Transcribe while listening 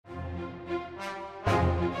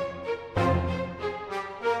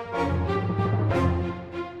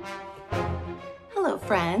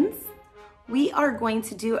are going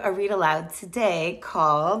to do a read aloud today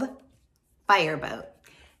called Fireboat.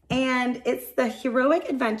 And it's the heroic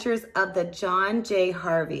adventures of the John J.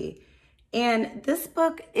 Harvey. And this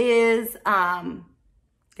book is, you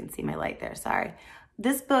can see my light there, sorry.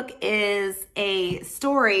 This book is a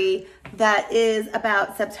story that is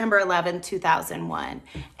about September 11, 2001.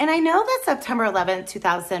 And I know that September 11,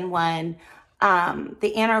 2001,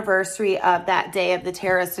 the anniversary of that day of the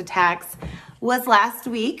terrorist attacks was last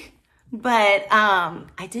week, but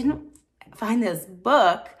I didn't find this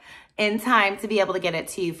book in time to be able to get it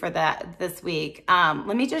to you for this week.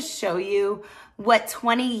 Let me just show you what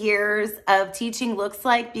 20 years of teaching looks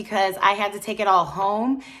like, because I had to take it all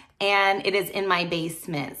home and it is in my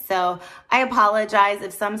basement. So I apologize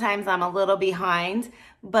if sometimes I'm a little behind,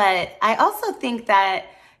 but I also think that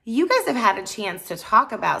you guys have had a chance to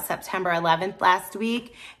talk about September 11th last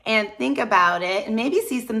week and think about it and maybe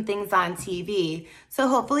see some things on TV. So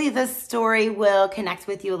hopefully this story will connect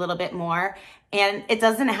with you a little bit more. And it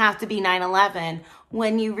doesn't have to be 9/11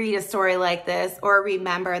 when you read a story like this or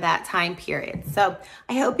remember that time period. So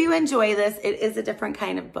I hope you enjoy this. It is a different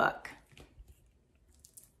kind of book.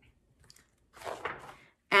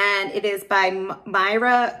 And it is by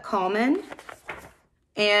Myra Coleman.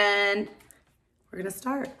 And we're going to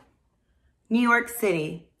start. New York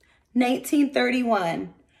City,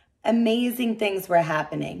 1931. Amazing things were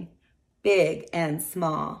happening, big and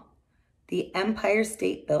small. The Empire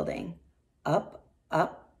State Building. Up,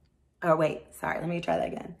 oh wait, sorry, let me try that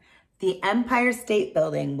again. The Empire State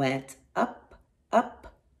Building went up,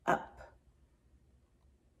 up, up.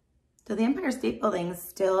 So the Empire State Building is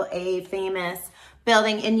still a famous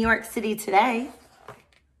building in New York City today,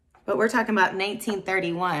 but we're talking about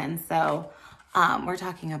 1931. So we're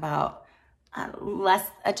talking about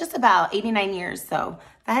just about 89 years. So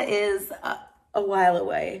that is a while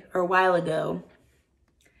away, or a while ago.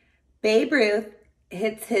 Babe Ruth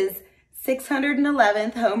hits his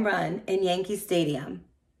 611th home run in Yankee Stadium.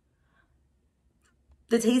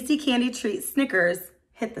 The tasty candy treat Snickers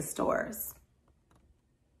hit the stores.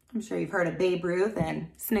 I'm sure you've heard of Babe Ruth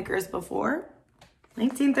and Snickers before.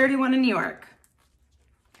 1931 in New York.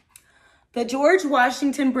 The George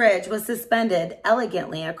Washington Bridge was suspended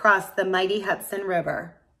elegantly across the mighty Hudson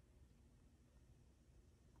River.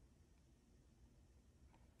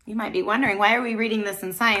 You might be wondering, why are we reading this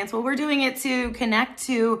in science? Well, we're doing it to connect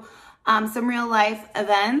to some real life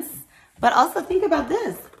events, but also think about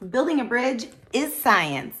this. Building a bridge is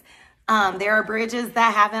science. There are bridges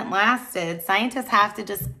that haven't lasted. Scientists have to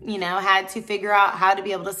just, had to figure out how to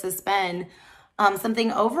be able to suspend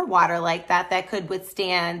something over water like that could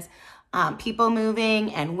withstand people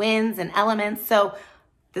moving and winds and elements. So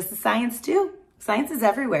this is science too. Science is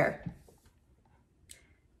everywhere.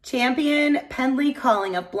 Champion Penley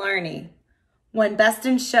Calling of Blarney won Best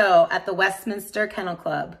in Show at the Westminster Kennel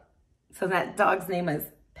Club. So that dog's name is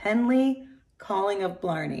Penley Calling of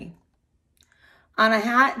Blarney. On a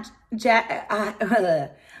hot and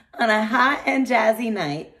jazzy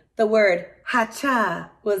night, the word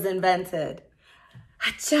ha-cha was invented.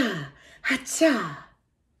 Ha-cha, ha-cha.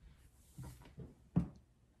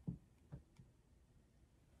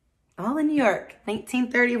 All in New York,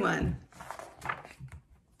 1931.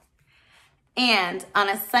 And on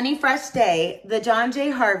a sunny, fresh day, the John J.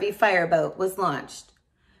 Harvey Fireboat was launched.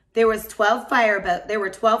 There were 12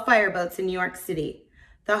 fireboats in New York City.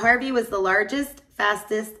 The Harvey was the largest,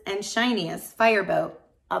 fastest, and shiniest fireboat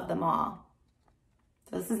of them all.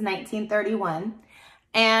 So this is 1931.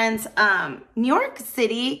 And New York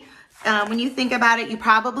City, when you think about it, you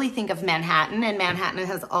probably think of Manhattan, and Manhattan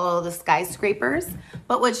has all the skyscrapers.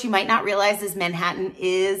 But what you might not realize is Manhattan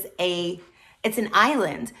is it's an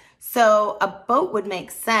island. So a boat would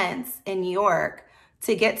make sense in New York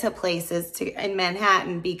to get to places in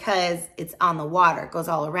Manhattan because it's on the water, it goes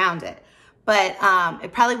all around it. But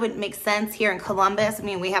it probably wouldn't make sense here in Columbus. I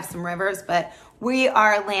mean, we have some rivers, but we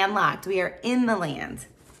are landlocked. We are in the land.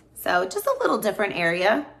 So just a little different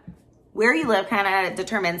area. Where you live kind of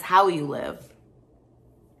determines how you live.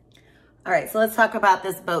 All right, so let's talk about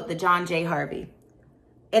this boat, the John J. Harvey.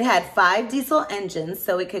 It had 5 diesel engines,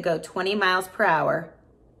 so it could go 20 miles per hour.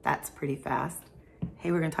 That's pretty fast.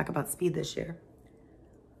 Hey, we're gonna talk about speed this year.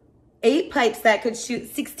 8 pipes that could shoot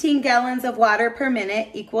 16 gallons of water per minute,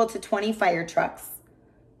 equal to 20 fire trucks.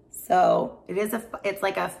 So it's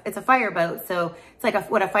a fireboat. So it's like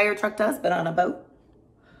what a fire truck does, but on a boat.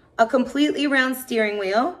 A completely round steering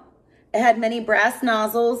wheel. It had many brass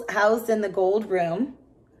nozzles housed in the gold room.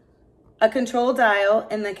 A control dial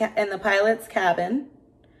in the pilot's cabin.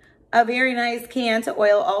 A very nice can to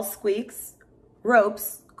oil all squeaks.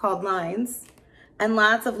 Ropes called lines. And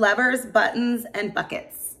lots of levers, buttons, and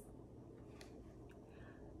buckets.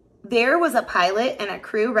 There was a pilot and a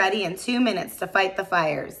crew ready in 2 minutes to fight the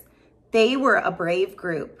fires. They were a brave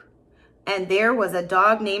group. And there was a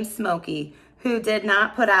dog named Smokey who did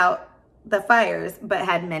not put out the fires, but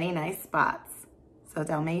had many nice spots. So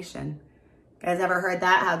Dalmatian. You guys ever heard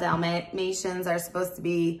that? How Dalmatians are supposed to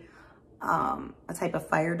be a type of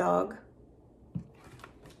fire dog?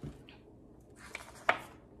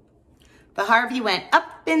 The Harvey went up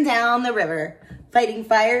and down the river, fighting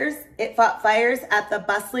fires. It fought fires at the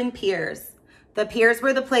bustling piers. The piers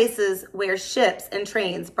were the places where ships and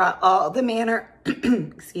trains brought all the manner,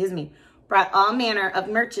 brought all manner of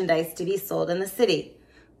merchandise to be sold in the city,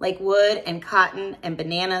 like wood and cotton and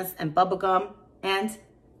bananas and bubblegum and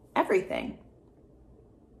everything.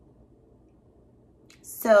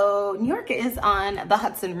 So New York is on the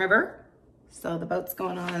Hudson River. So the boat's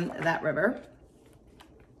going on that river.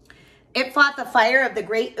 It fought the fire of the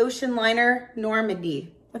great ocean liner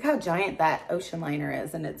Normandy. Look how giant that ocean liner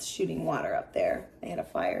is, and it's shooting water up there. They had a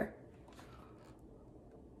fire.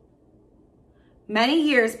 Many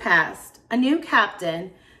years passed. A new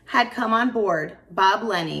captain had come on board, Bob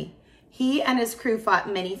Lenny. He and his crew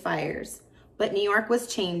fought many fires, but New York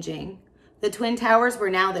was changing. The Twin Towers were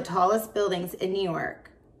now the tallest buildings in New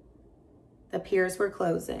York. The piers were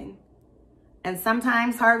closing. And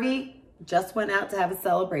sometimes Harvey just went out to have a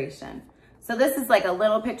celebration. So this is like a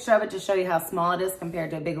little picture of it to show you how small it is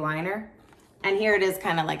compared to a big liner. And here it is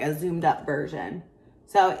kind of like a zoomed up version.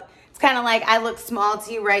 So it's kind of like I look small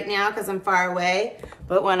to you right now because I'm far away,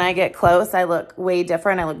 but when I get close, I look way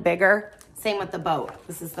different. I look bigger. Same with the boat.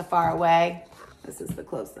 This is the far away. This is the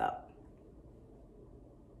close up.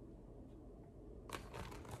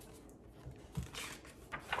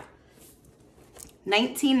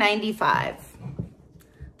 $1995.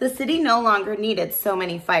 The city no longer needed so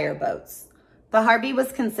many fireboats. The Harvey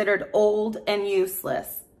was considered old and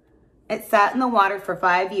useless. It sat in the water for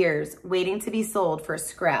 5 years, waiting to be sold for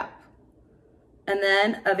scrap. And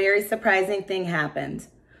then a very surprising thing happened.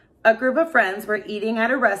 A group of friends were eating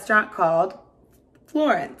at a restaurant called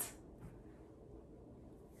Florence.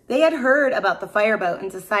 They had heard about the fireboat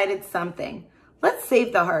and decided something. Let's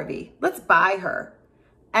save the Harvey. Let's buy her.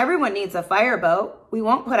 Everyone needs a fireboat. We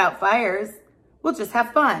won't put out fires. We'll just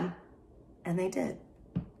have fun. And they did.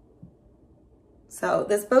 So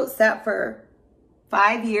this boat sat for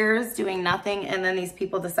 5 years doing nothing, and then these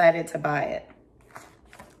people decided to buy it.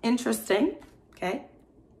 Interesting, okay?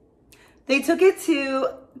 They took it to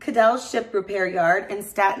Cadell's Ship Repair Yard in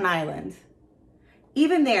Staten Island.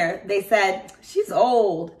 Even there, they said, she's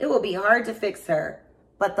old. It will be hard to fix her.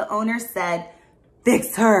 But the owner said,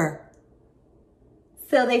 fix her.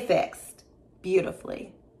 So they fixed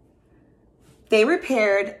beautifully. They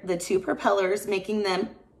repaired the 2 propellers, making them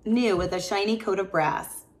new with a shiny coat of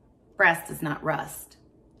brass. Brass does not rust.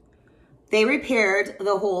 They repaired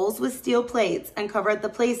the holes with steel plates and covered the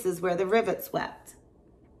places where the rivets swept.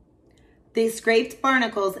 They scraped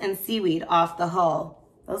barnacles and seaweed off the hull.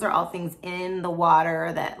 Those are all things in the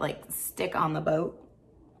water that like stick on the boat.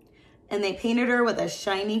 And they painted her with a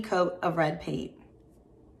shiny coat of red paint.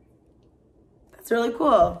 That's really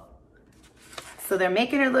cool. So they're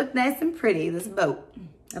making her look nice and pretty, this boat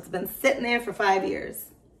that's been sitting there for 5 years.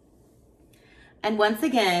 And once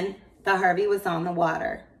again, the Harvey was on the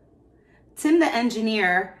water. Tim, the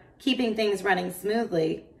engineer, keeping things running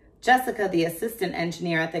smoothly. Jessica, the assistant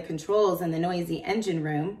engineer at the controls in the noisy engine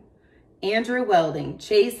room. Andrew welding,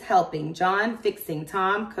 Chase helping, John fixing,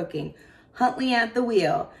 Tom cooking, Huntley at the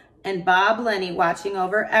wheel, and Bob Lenny watching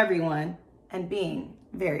over everyone and being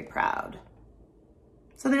very proud.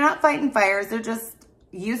 So they're not fighting fires, they're just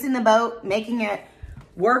using the boat, making it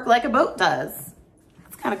work like a boat does.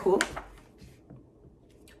 It's kind of cool.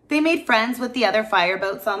 They made friends with the other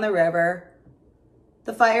fireboats on the river,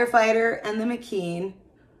 the firefighter and the McKean.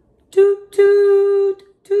 Toot, toot,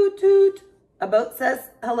 toot, toot. A boat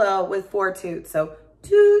says hello with 4 toots, so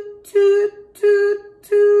toot, toot, toot,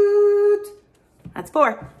 toot. That's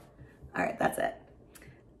 4. All right, that's it.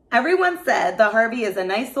 Everyone said the Harvey is a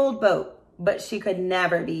nice old boat, but she could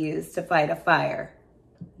never be used to fight a fire.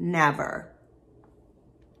 Never.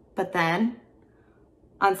 But then,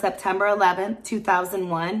 on September 11th,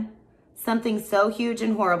 2001, something so huge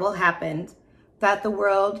and horrible happened that the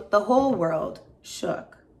whole world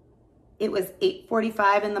shook. It was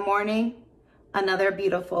 8:45 in the morning, another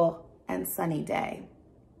beautiful and sunny day.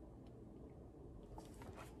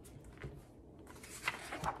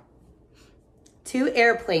 Two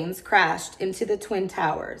airplanes crashed into the Twin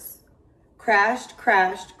Towers. Crashed,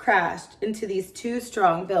 crashed, crashed into these 2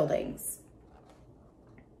 strong buildings.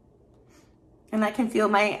 And I can feel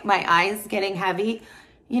my eyes getting heavy.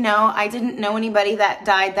 You know, I didn't know anybody that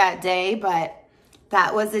died that day, but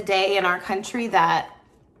that was a day in our country that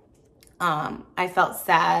I felt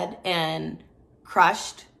sad and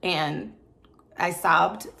crushed, and I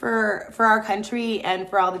sobbed for our country and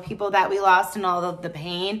for all the people that we lost and all of the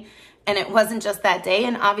pain. And it wasn't just that day.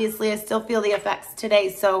 And obviously I still feel the effects today.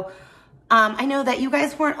 So I know that you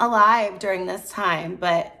guys weren't alive during this time,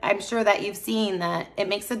 but I'm sure that you've seen that it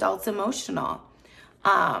makes adults emotional.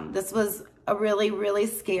 This was a really, really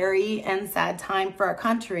scary and sad time for our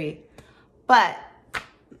country. But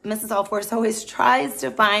Mrs. Allforce always tries to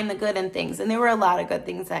find the good in things. And there were a lot of good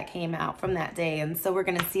things that came out from that day. And so we're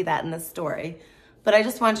going to see that in this story. But I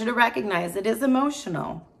just want you to recognize it is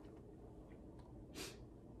emotional.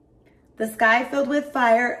 The sky filled with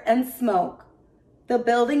fire and smoke. The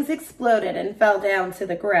buildings exploded and fell down to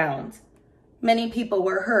the ground. Many people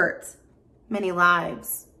were hurt. Many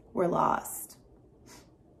lives were lost.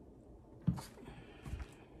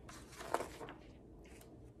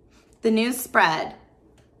 The news spread.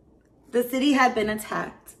 The city had been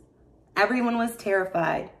attacked. Everyone was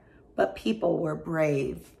terrified, but people were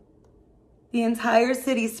brave. The entire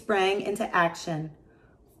city sprang into action.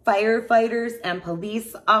 Firefighters and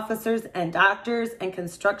police officers and doctors and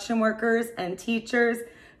construction workers and teachers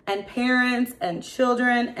and parents and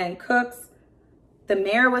children and cooks. The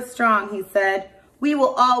mayor was strong, he said. We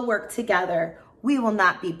will all work together. We will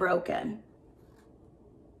not be broken.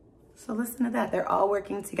 So listen to that. They're all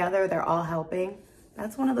working together. They're all helping.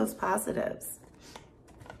 That's one of those positives.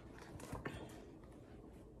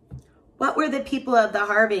 What were the people of the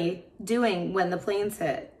Harvey doing when the planes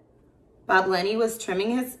hit? Bob Lenny was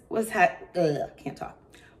trimming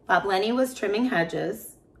Bob Lenny was trimming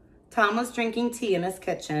hedges. Tom was drinking tea in his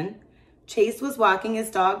kitchen. Chase was walking his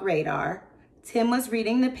dog Radar. Tim was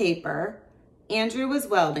reading the paper. Andrew was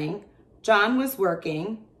welding. John was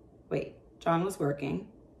working.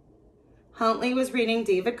 Huntley was reading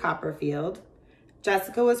David Copperfield.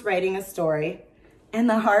 Jessica was writing a story. And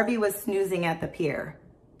the Harvey was snoozing at the pier.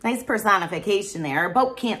 Nice personification there. A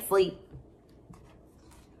boat can't sleep.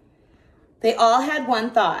 They all had one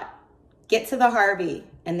thought, get to the Harvey,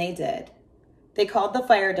 and they did. They called the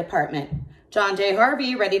fire department. John J.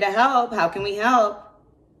 Harvey, ready to help. How can we help?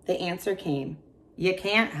 The answer came, you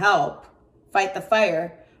can't help fight the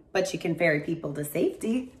fire, but you can ferry people to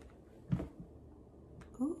safety.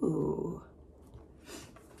 Ooh.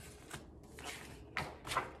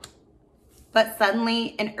 But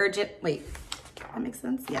suddenly an urgent, that makes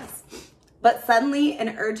sense? Yes. But suddenly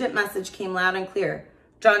an urgent message came loud and clear.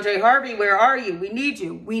 John J. Harvey, where are you? We need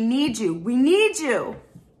you. We need you. We need you.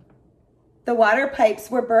 The water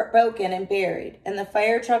pipes were broken and buried, and the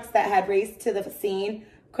fire trucks that had raced to the scene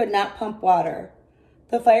could not pump water.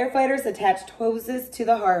 The firefighters attached hoses to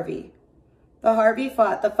the Harvey. The Harvey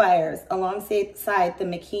fought the fires alongside the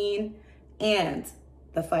McKean and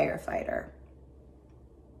the firefighter.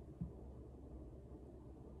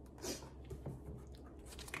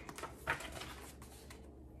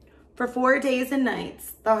 For 4 days and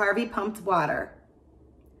nights, the Harvey pumped water.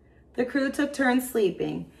 The crew took turns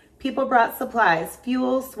sleeping. People brought supplies,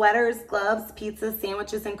 fuel, sweaters, gloves, pizzas,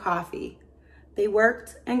 sandwiches, and coffee. They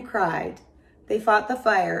worked and cried. They fought the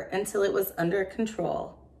fire until it was under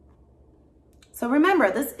control. So remember,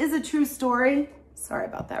 this is a true story. Sorry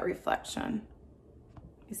about that reflection.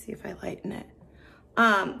 Let me see if I lighten it.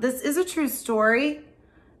 This is a true story.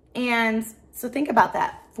 And so think about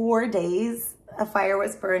that. 4 days a fire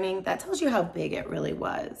was burning. That tells you how big it really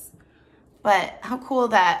was. But how cool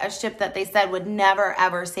that a ship that they said would never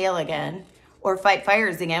ever sail again or fight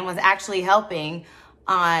fires again was actually helping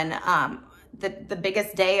on the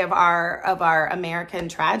biggest day of our American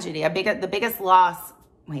tragedy, the biggest loss.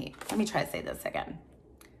 Wait, let me try to say this again.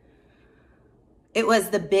 It was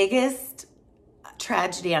the biggest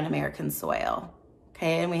tragedy on American soil.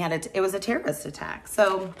 Okay, and it was a terrorist attack.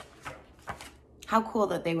 So how cool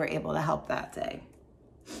that they were able to help that day.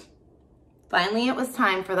 Finally, it was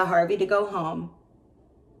time for the Harvey to go home.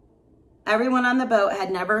 Everyone on the boat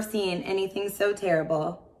had never seen anything so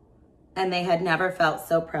terrible, and they had never felt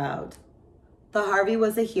so proud. The Harvey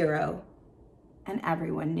was a hero, and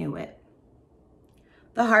everyone knew it.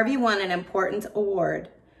 The Harvey won an important award,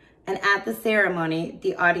 and at the ceremony,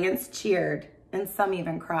 the audience cheered, and some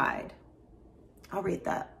even cried. I'll read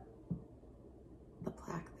that. The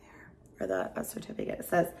plaque there, or the certificate. It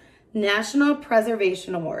says, National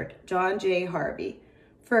Preservation Award, John J. Harvey,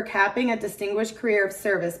 for capping a distinguished career of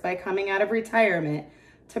service by coming out of retirement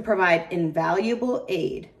to provide invaluable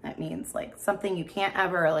aid. That means like something you can't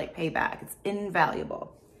ever pay back. It's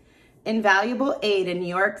invaluable. Invaluable aid in New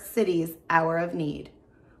York City's hour of need.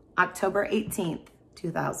 October 18th,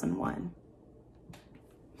 2001.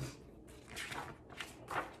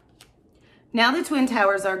 Now the Twin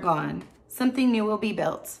Towers are gone. Something new will be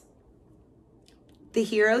built. The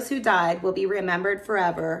heroes who died will be remembered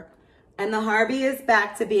forever, and the Harvey is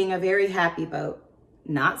back to being a very happy boat.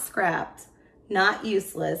 Not scrapped, not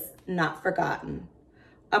useless, not forgotten.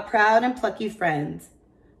 A proud and plucky friend.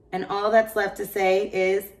 And all that's left to say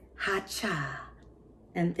is ha-cha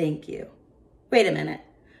and thank you. Wait a minute.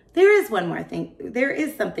 There is one more thing. There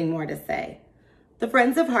is something more to say. The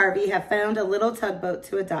friends of Harvey have found a little tugboat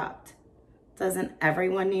to adopt. Doesn't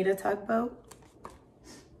everyone need a tugboat?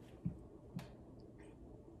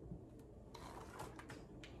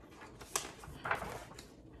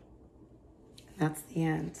 That's the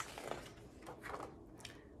end.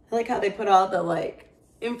 I like how they put all the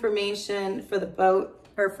information for the boat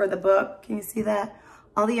or for the book. Can you see that?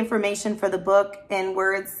 All the information for the book in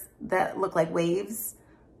words that look like waves.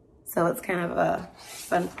 So it's kind of a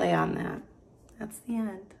fun play on that. That's the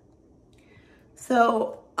end.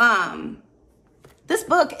 So this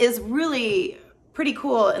book is really pretty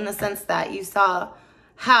cool in the sense that you saw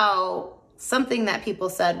how something that people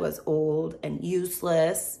said was old and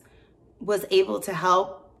useless was able to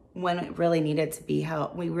help when it really needed to be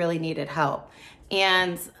help. We really needed help.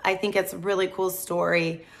 And I think it's a really cool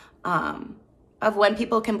story of when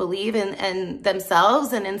people can believe in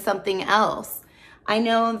themselves and in something else. I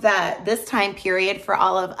know that this time period for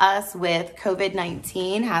all of us with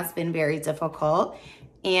COVID-19 has been very difficult.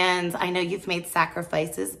 And I know you've made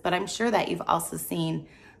sacrifices, but I'm sure that you've also seen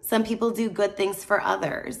some people do good things for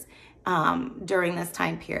others during this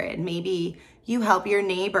time period. Maybe you help your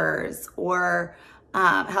neighbors or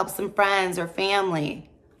help some friends or family.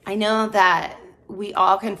 I know that we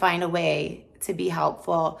all can find a way to be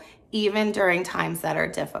helpful even during times that are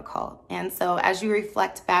difficult. And so as you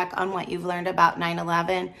reflect back on what you've learned about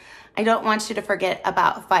 9/11, I don't want you to forget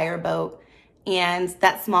about Fireboat and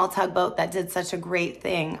that small tugboat that did such a great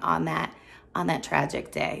thing on that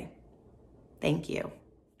tragic day. Thank you.